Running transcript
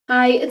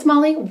Hi, it's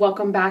Molly.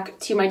 Welcome back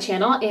to my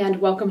channel and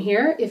welcome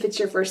here if it's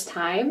your first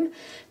time.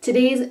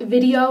 Today's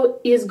video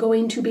is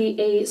going to be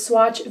a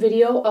swatch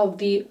video of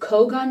the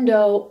Koh Gen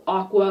Do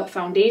Aqua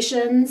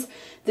foundations.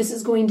 This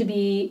is going to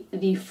be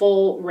the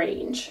full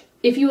range.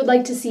 If you would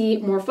like to see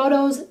more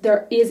photos,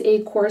 there is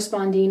a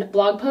corresponding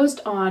blog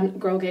post on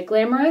Girl Get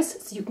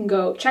Glamorous, so you can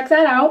go check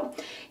that out.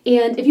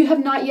 And if you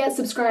have not yet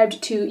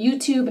subscribed to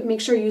YouTube,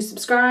 make sure you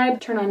subscribe,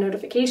 turn on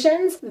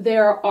notifications.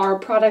 There are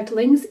product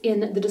links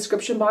in the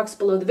description box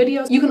below the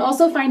video. You can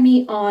also find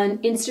me on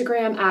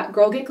Instagram at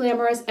Girl Get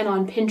Glamorous and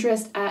on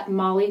Pinterest at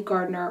Molly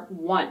Gardner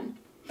 1.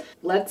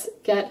 Let's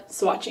get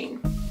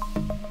swatching.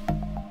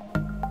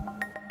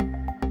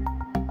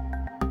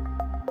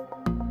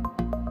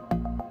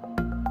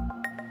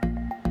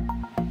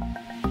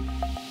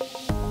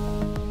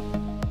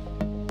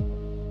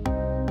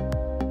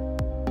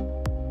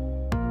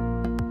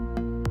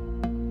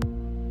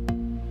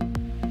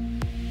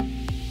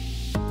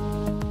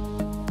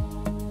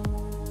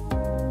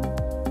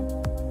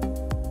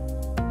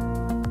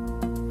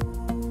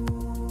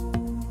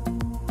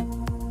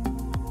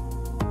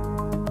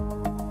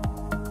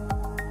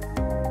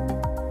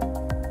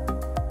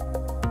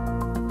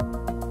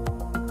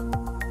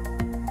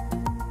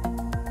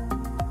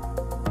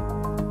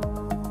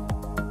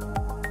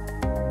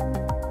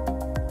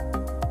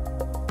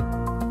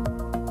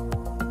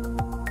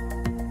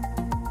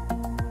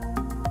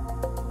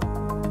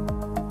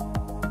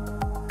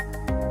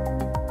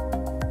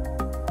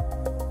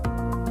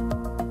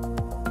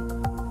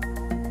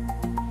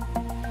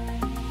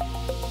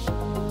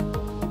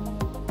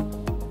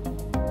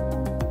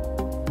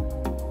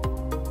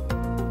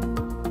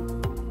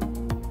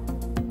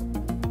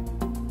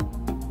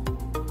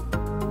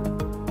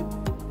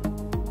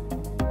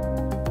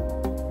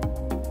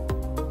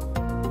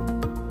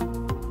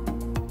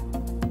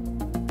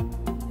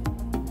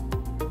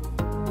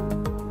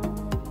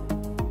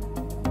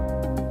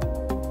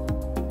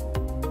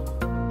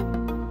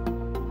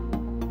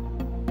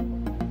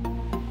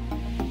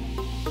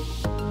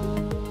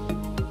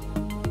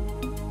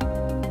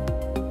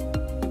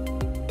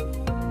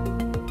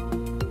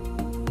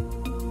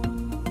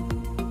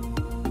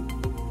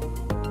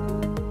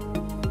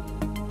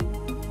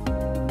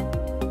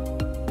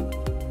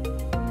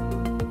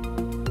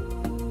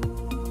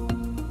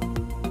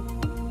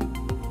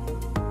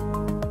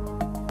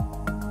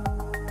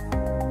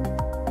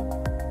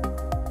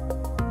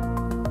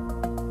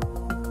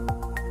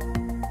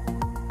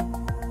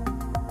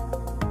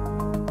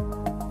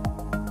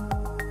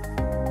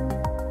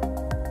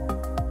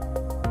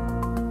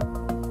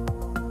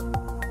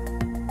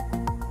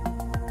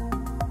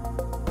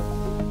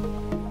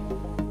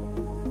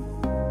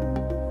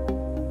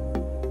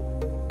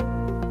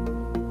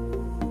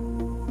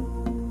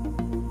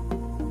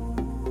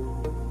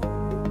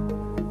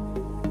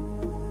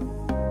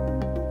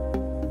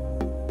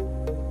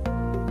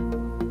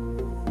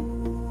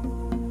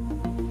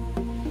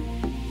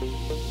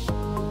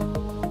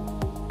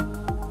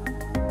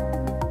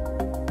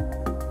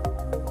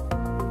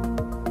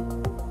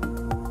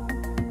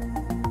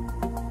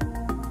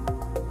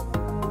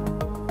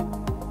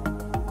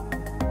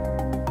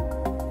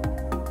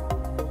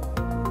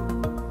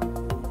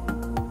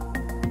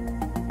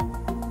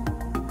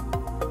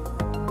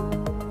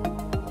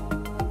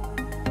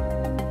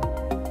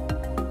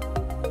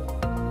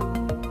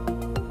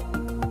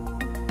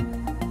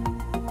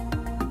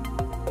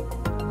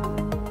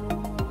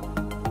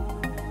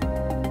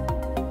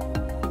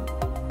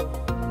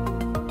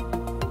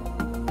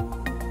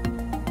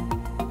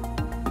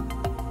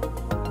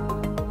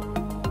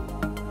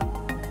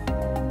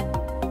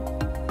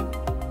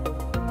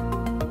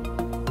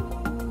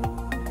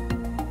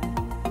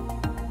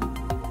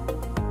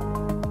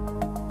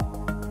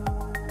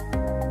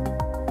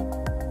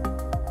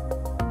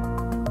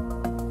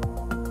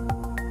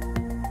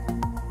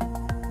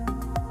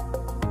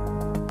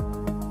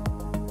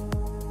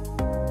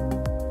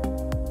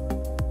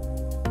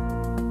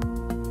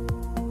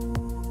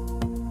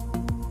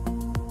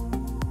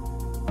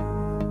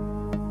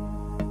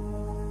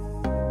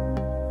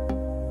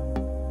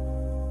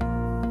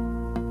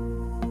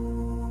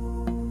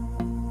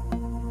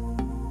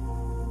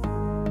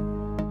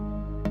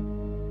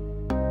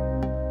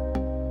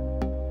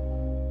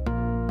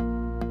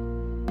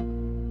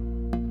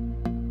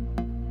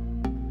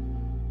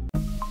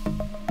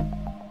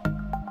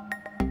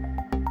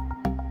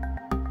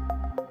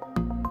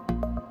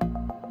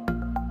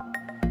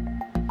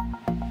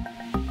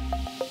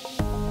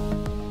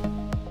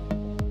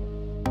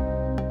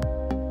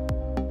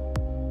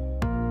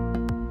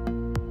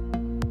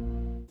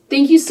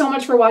 Thank you so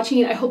much for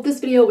watching. I hope this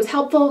video was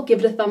helpful. Give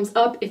it a thumbs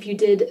up if you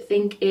did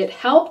think it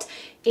helped,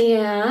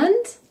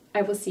 and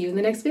I will see you in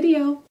the next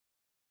video.